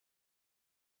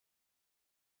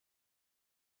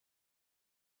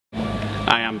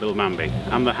Hi, I'm Bill Manby.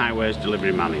 I'm the Highways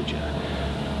Delivery Manager.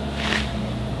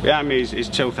 Behind me is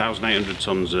 2,800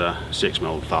 tonnes of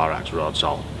 6mm thorax road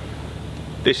salt.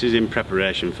 This is in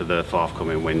preparation for the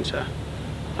forthcoming winter.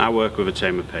 I work with a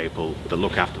team of people that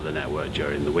look after the network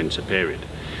during the winter period.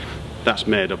 That's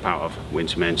made up out of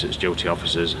winter maintenance duty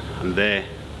officers, and they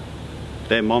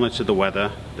monitor the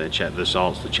weather, they check the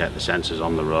salts, they check the sensors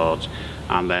on the roads,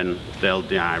 and then they'll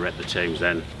direct the teams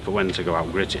then for when to go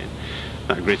out gritting.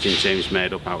 That gritting team's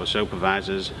made up out of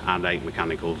supervisors and 8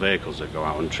 mechanical vehicles that go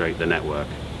out and treat the network.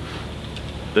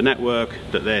 The network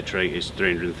that they treat is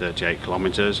 338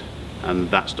 kilometres, and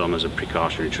that's done as a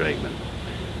precautionary treatment.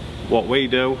 What we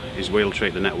do is we'll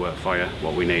treat the network for you.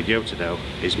 What we need you to do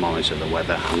is monitor the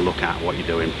weather and look at what you're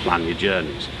doing, plan your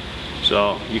journeys.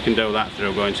 So you can do that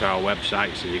through going to our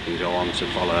websites, and you can go on to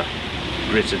follow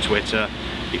Gritter Twitter.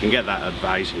 You can get that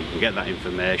advice and you can get that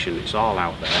information. It's all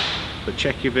out there. But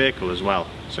check your vehicle as well.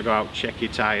 So go out, check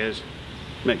your tyres,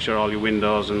 make sure all your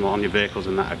windows and on your vehicles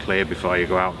and that are clear before you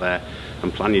go out there,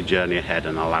 and plan your journey ahead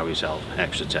and allow yourself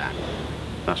extra time.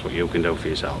 That's what you can do for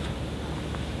yourself.